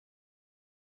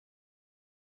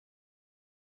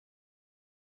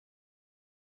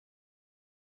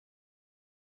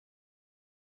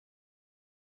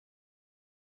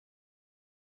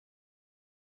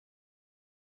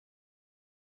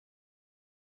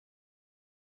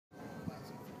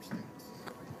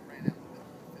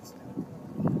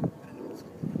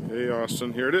Hey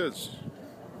Austin, here it is.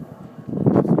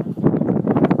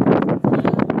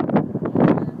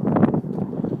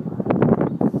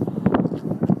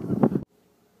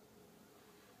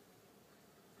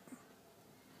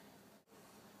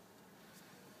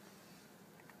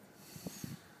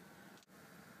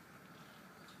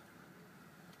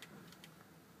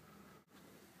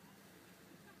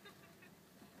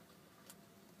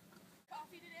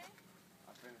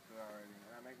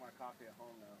 Coffee at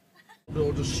home now.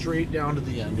 Go just straight down to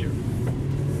the end here.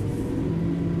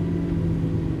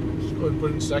 Just go ahead and put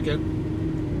it in second.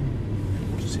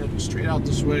 We'll just head straight out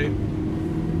this way.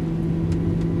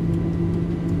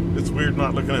 It's weird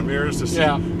not looking at mirrors to see.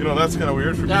 Yeah. You know, that's kind of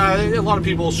weird for me. Yeah, a lot of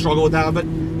people struggle with that, but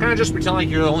kind of just pretend like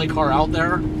you're the only car out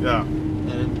there. Yeah.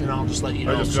 And I'll just let you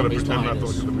know. I just gotta pretend not to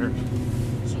look at the mirrors.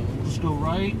 So we'll just go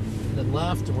right, then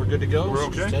left, and we're good to go. We're so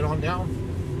okay. Just head on down.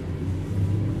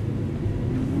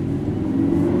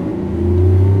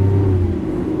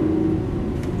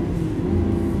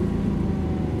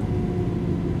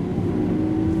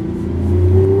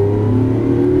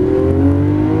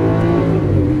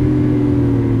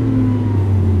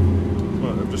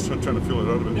 Trying to feel it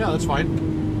out of it. Yeah, that's fine.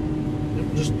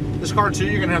 Just this car too,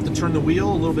 you're gonna have to turn the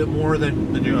wheel a little bit more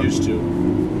than you're used to.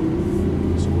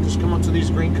 So we'll just come up to these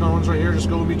green cones right here. Just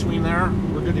go in between there.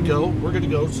 We're good to go. We're good to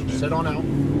go. So just head on out.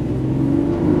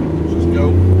 Just go.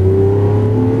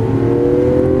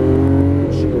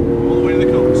 All the way to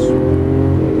the cones.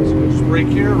 So just brake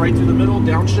here, right through the middle.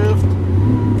 Downshift.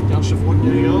 Downshift one.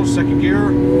 There you go. Second gear.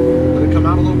 Let it come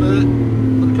out a little bit.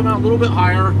 Let it come out a little bit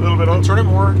higher. A little bit up. Turn it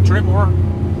more. Turn it more.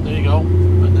 There you go.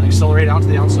 And then accelerate out to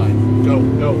the outside. Go,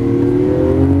 go.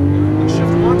 And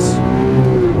shift once.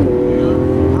 There you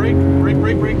go. Brake, brake,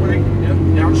 brake, brake, brake. Yep.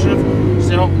 Downshift.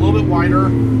 Stay out a little bit wider. A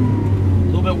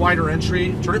little bit wider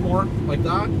entry. Turn it more like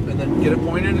that. And then get it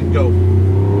pointed and go.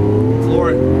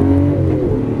 Floor it.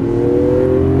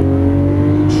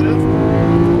 Shift.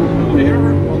 Over here.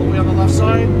 All the way on the left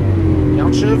side.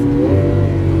 Downshift.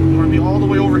 You want to be all the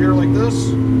way over here like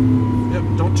this.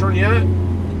 Yep. Don't turn yet.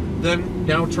 Then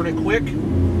now turn it quick. Yep.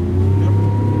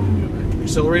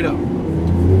 Accelerate up.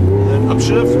 And then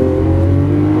upshift.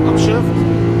 Upshift.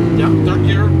 Yeah, third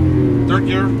gear. Third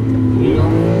gear. There you go.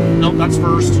 Nope, that's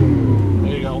first. There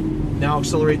you go. Now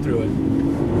accelerate through it.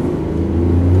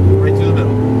 Right through the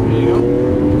middle. There you go.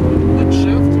 Then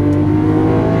shift.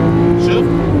 Shift.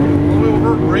 All the way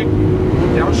over. Brake.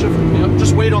 Downshift. Yep.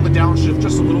 Just wait on the downshift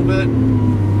just a little bit.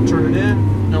 Turn it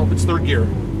in. Nope, it's third gear.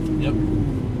 Yep.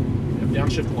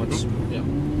 Downshift once. Yeah.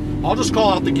 I'll just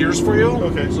call out the gears for you.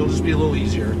 Okay. So it'll just be a little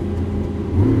easier.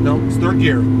 No, it's third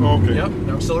gear. Okay. Yep.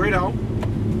 Now accelerate out.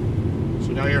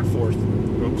 So now you're in fourth.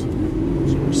 Oops.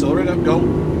 So accelerate up. Go.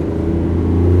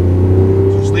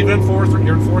 So just leave it in fourth.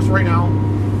 You're in fourth right now.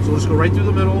 So we'll just go right through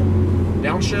the middle.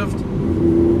 Downshift.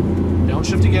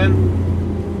 Downshift again.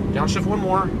 Downshift one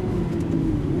more.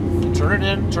 Turn it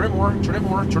in. Turn it more. Turn it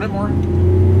more. Turn it more.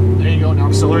 There you go. Now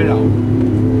accelerate out.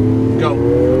 Go.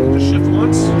 Just shift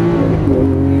once. There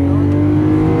you go.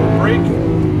 Brake.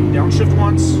 Downshift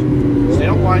once. Stay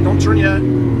out wide. Don't turn yet.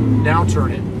 Now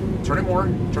turn it. Turn it more.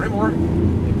 Turn it more.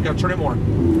 You gotta turn it more.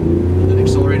 And then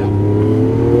accelerate out.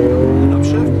 And then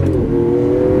upshift.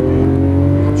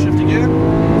 Upshift again.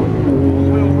 All the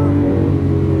way over.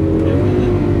 And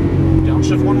then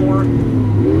downshift one more.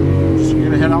 So you're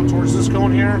gonna head out towards this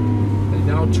cone here. And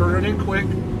now turn it in quick.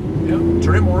 Yep.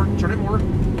 Turn it more. Turn it more.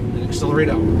 And accelerate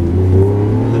out.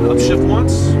 And then upshift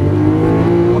once.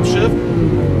 Upshift.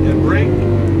 And brake.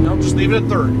 No, just leave it at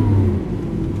third.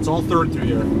 It's all third through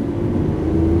here.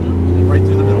 And then right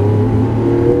through the middle.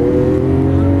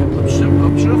 And upshift.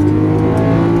 Upshift.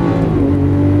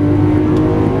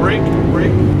 Brake.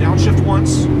 Brake. Downshift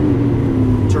once.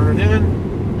 Turn it in.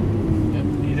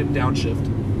 And you didn't downshift.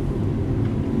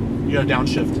 You got to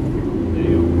downshift. There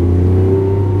you go.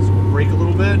 So brake a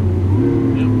little bit.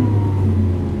 Yep.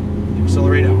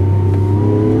 Accelerate out.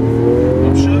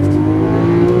 Upshift.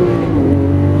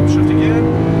 Upshift again.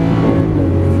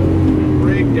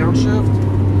 Brake, downshift.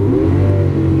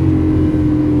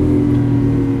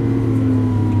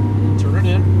 Turn it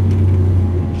in.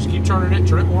 Just keep turning it.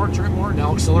 Turn it more. Turn it more.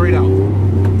 Now accelerate out.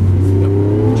 Yep.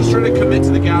 Just try to commit to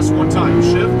the gas one time.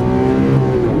 Shift.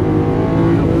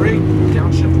 Now brake.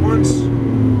 Downshift once.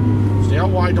 Stay out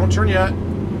wide. Don't turn yet.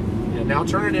 And now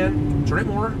turn it in. Turn it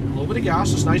more. A little bit of gas.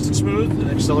 Just nice and smooth. And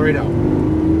accelerate out.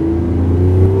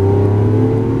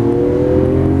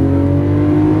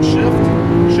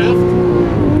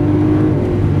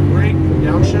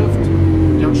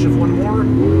 Downshift one more.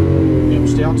 Yep,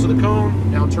 stay out to the cone.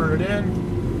 Now turn it in.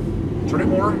 Turn it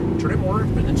more. Turn it more.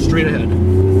 And then straight ahead.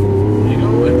 There you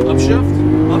go. And upshift.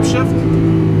 Upshift.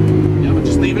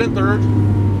 leave it in third.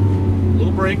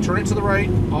 Little brake, turn it to the right,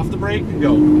 off the brake, and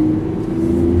go.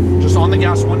 Just on the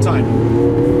gas one time.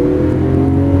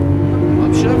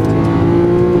 Upshift.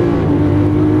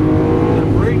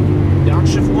 Then brake,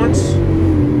 downshift once.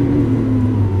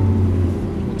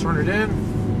 We'll turn it in.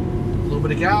 A little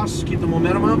bit of gas, keep the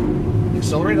momentum up.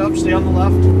 Accelerate up, stay on the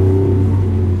left.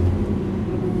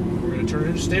 We're going to turn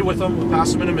it in, stay with them. We'll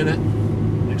pass them in a minute.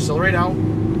 Accelerate out.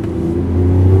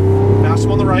 Pass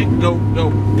them on the right. Go, go,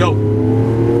 go.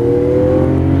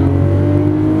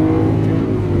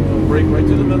 Brake right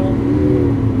through the middle.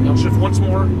 Downshift once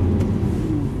more.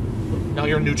 Now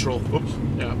you're in neutral. Oops.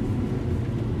 Yeah.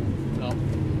 No.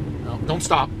 No. Don't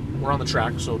stop. We're on the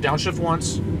track. So downshift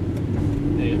once.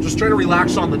 Yeah, just try to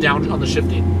relax on the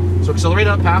shifting. So accelerate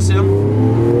up, pass him.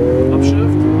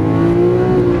 Upshift.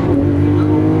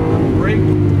 Brake.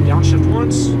 Downshift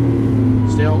once.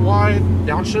 Stay out wide.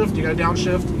 Downshift. You got to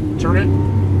downshift. Turn it.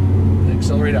 And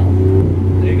accelerate out.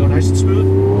 There you go. Nice and smooth.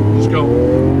 Just go.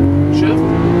 Shift.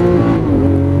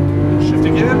 Shift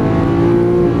again.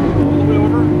 All the way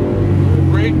over.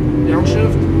 Brake.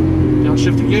 Downshift.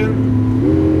 Downshift again.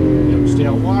 Yep, stay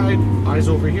out wide. Eyes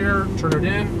over here. Turn it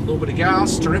in. A little bit of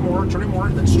gas. Turn it more. Turn it more.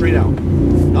 And then straight out.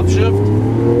 Upshift.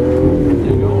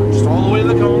 There you go. Just all the way to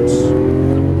the cones.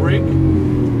 Then we'll brake.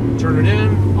 Turn it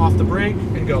in. Off the brake.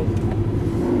 And go.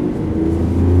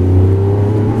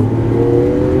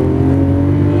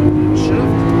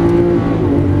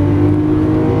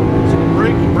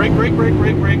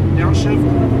 Brake, downshift.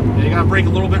 Yeah, you gotta brake a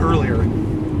little bit earlier.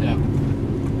 Yeah.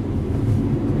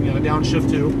 You gotta downshift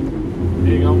too.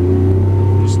 There you go.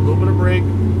 Just a little bit of brake.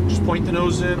 Just point the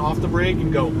nose in, off the brake,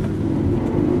 and go.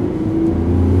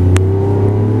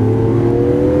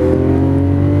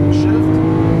 Shift.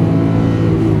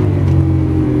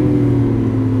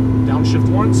 Downshift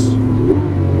once.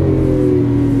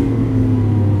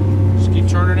 Just keep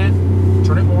turning it.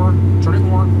 Turn it more. Turn it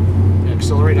more. And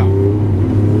accelerate out.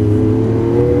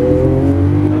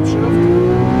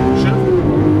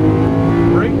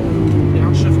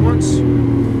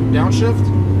 Downshift,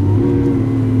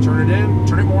 turn it in,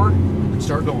 turn it more, and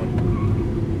start going.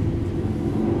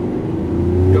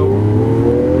 Go.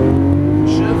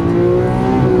 Shift.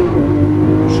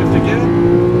 Shift again.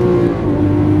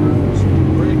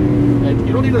 Brake. And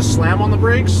you don't need to slam on the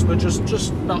brakes, but just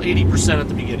about 80% at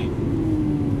the beginning.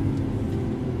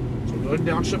 So go ahead and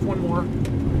downshift one more.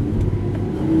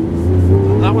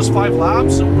 That was 5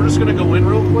 laps, so we're just going to go in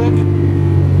real quick.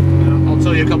 I'll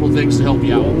tell you a couple things to help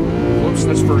you out. Whoops,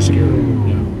 that's first gear.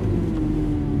 Yeah.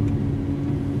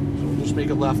 So we'll just make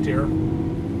a left here. And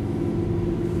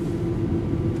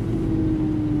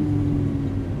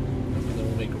then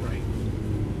we'll make a right.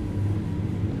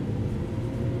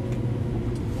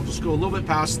 We'll just go a little bit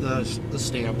past the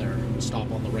stand there and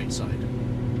stop on the right side.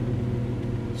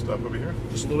 Stop over here?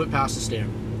 Just a little bit past the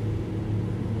stand.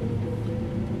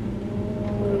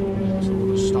 So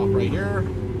we'll just stop right here.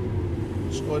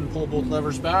 Just go ahead and pull both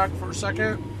levers back for a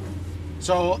second.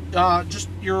 So just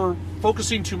you're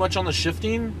focusing too much on the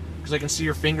shifting because I can see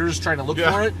your fingers trying to look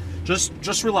for it.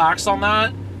 Just relax on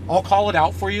that. I'll call it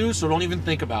out for you, so don't even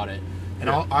think about it. And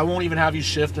I won't even have you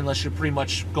shift unless you're pretty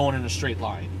much going in a straight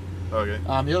line. Okay.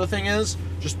 The other thing is,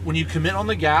 just when you commit on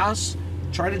the gas,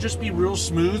 try to just be real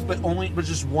smooth, but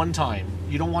just one time.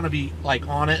 You don't want to be like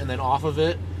on it and then off of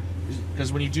it,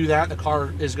 because when you do that, the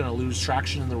car is going to lose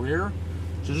traction in the rear.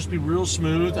 So just be real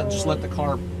smooth and just let the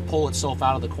car pull itself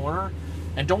out of the corner.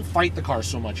 And don't fight the car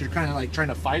so much. You're kind of like trying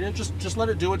to fight it. Just let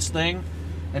it do its thing,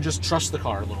 and just trust the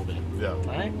car a little bit. Yeah. All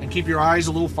right. And keep your eyes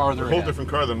a little farther ahead. A whole different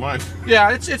car than mine.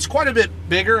 Yeah, it's quite a bit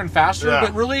bigger and faster,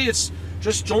 but really it's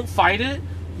just don't fight it.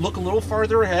 Look a little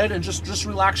farther ahead and just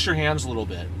relax your hands a little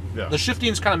bit. Yeah. The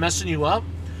shifting's kind of messing you up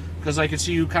because I can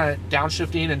see you kind of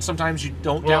downshifting, and sometimes you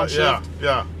don't downshift.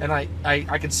 Yeah. And I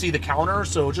can see the counter,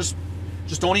 so just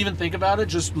don't even think about it.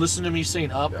 Just listen to me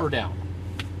saying up or down.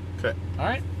 Okay. All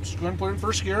right, just go ahead and put it in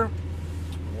first gear.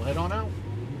 We'll head on out.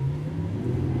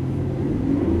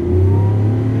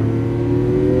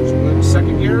 Just go ahead in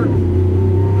second gear.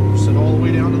 We'll sit all the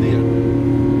way down to the end.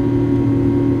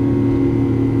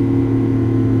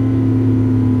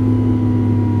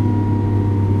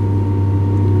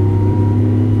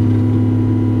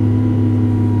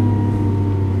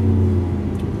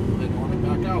 Then on and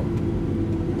back out.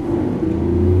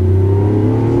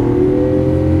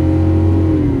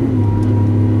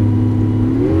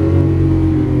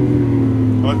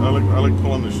 I like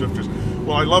pulling the shifters.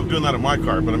 Well, I love doing that in my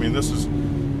car, but I mean, this is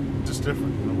just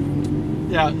different. You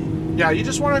know? Yeah. You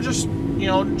just want to just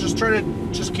try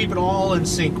to keep it all in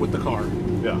sync with the car.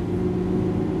 Yeah.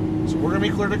 So we're gonna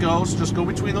be clear to go. So just go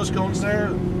between those cones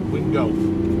there. We can go.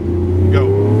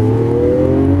 Go.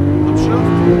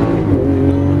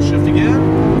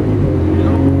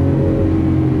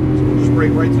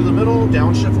 brake right through the middle,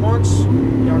 downshift once,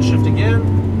 downshift again.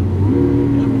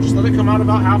 Yep, just let it come out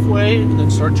about halfway, and then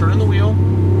start turning the wheel.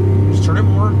 Just turn it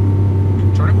more,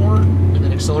 and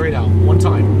then accelerate out. One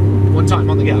time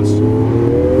on the gas.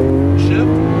 Shift.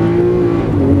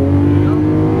 There you go.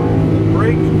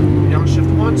 Brake,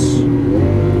 downshift once.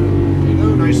 There you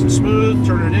go, nice and smooth.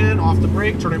 Turn it in, off the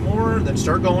brake, turn it more, then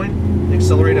start going,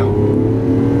 accelerate out.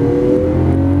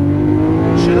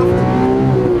 Shift.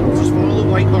 Let's just follow the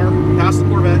white car, past the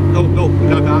Corvette. Go, we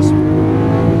gotta pass. So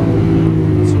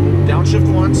downshift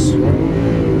once,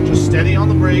 just steady on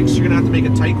the brakes. You're gonna have to make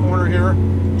a tight corner here,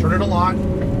 turn it a lot,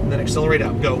 and then accelerate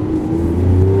out. Go.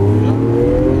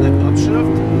 And then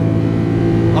upshift,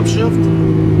 a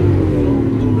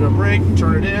little bit of brake,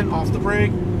 turn it in, off the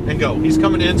brake, and go. He's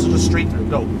coming in, so just straight through.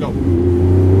 Go.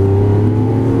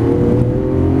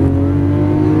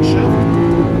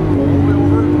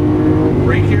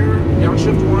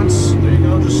 Downshift once, there you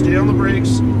go, just stay on the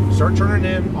brakes, start turning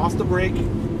in, off the brake,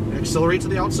 and accelerate to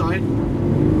the outside.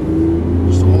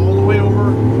 Just all the way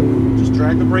over, just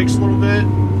drag the brakes a little bit,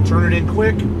 turn it in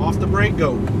quick, off the brake,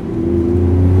 go.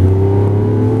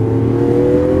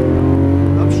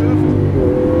 Upshift.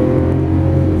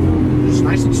 Just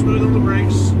nice and smooth on the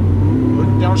brakes.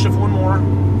 Downshift one more.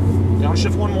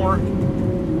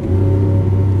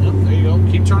 Yep, there you go,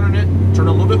 keep turning it, turn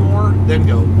a little bit more, then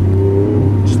go.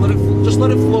 Just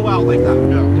let it flow out like that.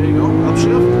 Yeah. There you go.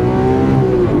 Upshift.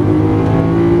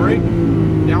 Brake.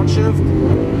 Downshift.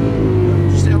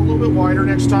 Just stand a little bit wider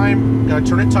next time. Gotta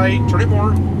turn it tight. Turn it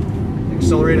more.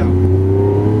 Accelerate out.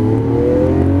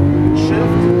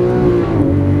 Shift.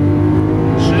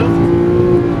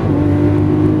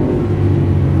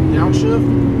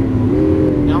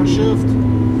 Downshift.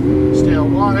 Stay out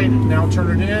wide. Now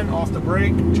turn it in. Off the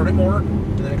brake. Turn it more.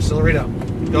 And then accelerate out.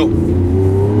 Go.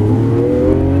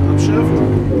 Shift,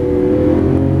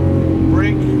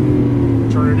 brake,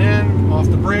 turn it in, off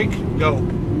the brake, go.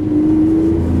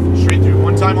 Straight through,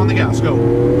 one time on the gas, go.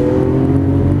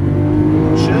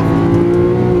 Shift,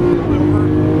 over,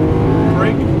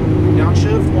 brake,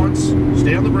 downshift once,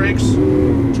 stay on the brakes,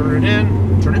 turn it in,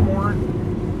 turn it more,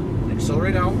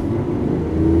 accelerate out.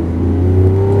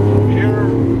 Over here, a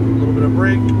little bit of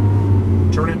brake,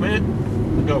 turn it mid,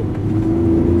 go.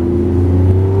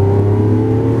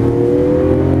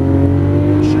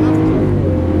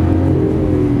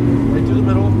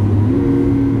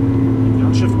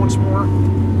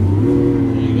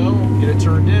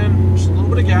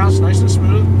 Nice and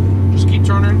smooth. Just keep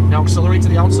turning. Now accelerate to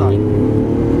the outside.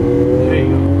 There you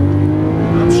go.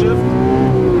 Upshift.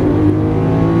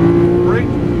 Brake.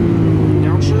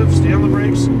 Downshift. Stay on the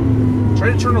brakes.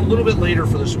 Try to turn a little bit later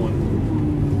for this one.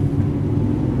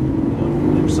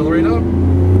 Accelerate up.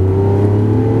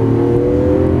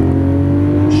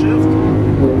 Shift.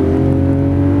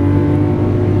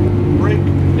 Brake.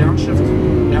 Downshift.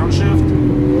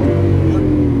 Good.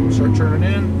 Start turning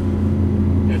in.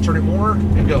 Turn it more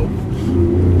and go.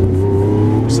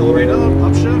 Accelerate up,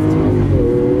 upshift.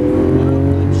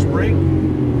 Just brake.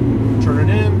 Turn it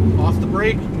in, off the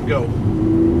brake, go.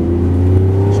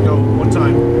 Just go one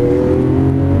time.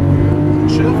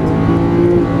 Shift.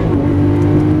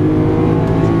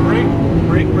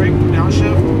 Brake,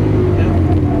 downshift. Yeah.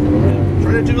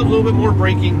 Try to do a little bit more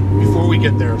braking before we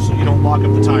get there so you don't lock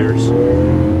up the tires.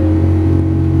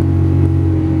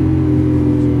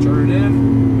 Turn it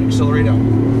in, accelerate out.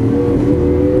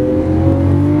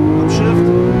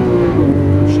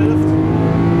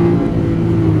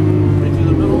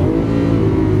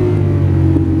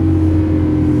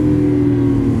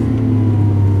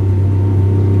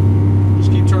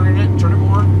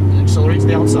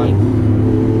 Outside.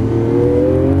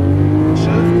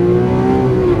 Shift.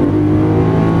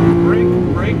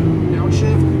 Brake,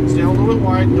 downshift. Stay a little bit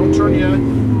wide. Don't turn yet.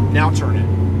 Now turn it.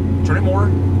 Turn it more,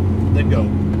 then go.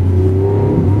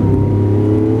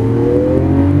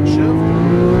 Shift.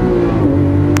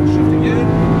 Shift again.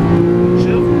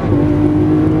 Shift.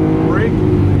 Brake,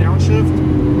 downshift.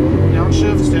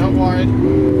 Stay out wide.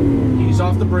 Ease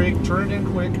off the brake. Turn it in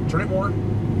quick. Turn it more.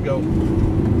 Go.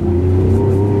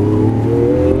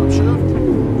 Upshift,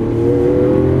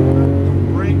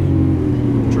 brake,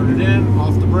 turn it in,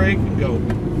 off the brake, and go.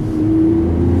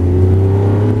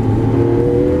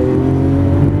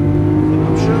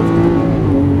 Upshift,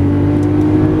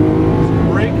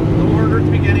 brake, a little harder at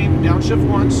the beginning, downshift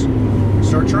once,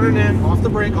 start turning in, off the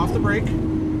brake.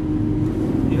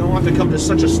 You don't have to come to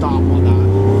such a stop on that.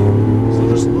 So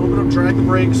just a little bit of drag the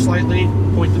brake slightly,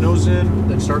 point the nose in,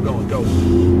 then start going, go.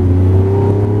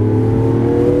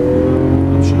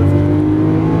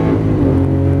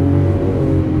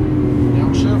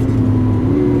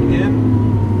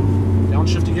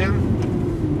 Downshift again,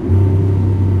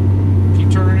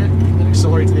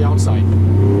 accelerate to the outside.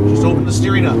 Just open the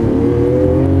steering up.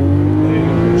 There you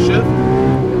go. Shift.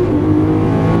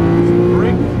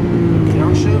 Brake.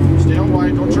 Downshift. Stay on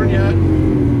wide. Don't turn yet.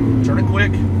 Turn it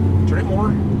quick. Turn it more.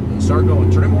 And start going.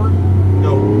 Turn it more.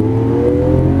 Go.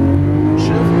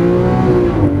 Shift.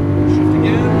 Shift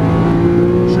again.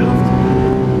 Shift.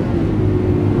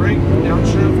 Brake.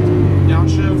 Downshift.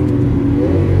 Downshift.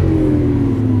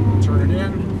 Turn it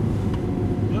in.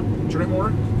 Yep. Turn it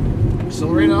more.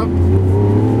 Accelerate up.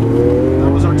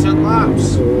 That was our 10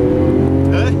 laps.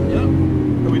 Hey? Yep.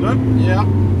 Are we done? Yeah.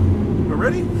 We're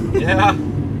ready? Yeah.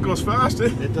 Goes fast, eh?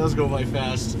 It does go by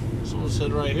fast. So let's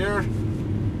head right here.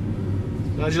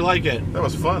 How'd you like it? That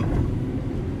was fun.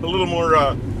 A little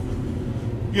more,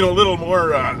 you know, a little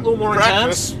more intense.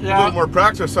 practice. Yeah. A little more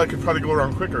practice, I could probably go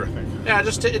around quicker, I think. Yeah,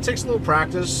 just it takes a little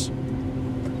practice.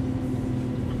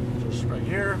 Just right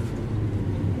here.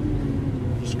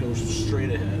 Just go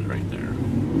straight ahead right there.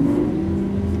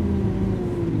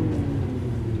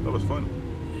 That was fun.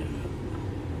 Yeah.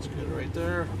 That's good right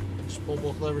there. Just pull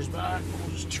both levers back.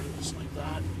 We'll just turn this like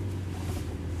that.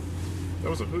 That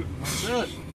was a hoot. That's it.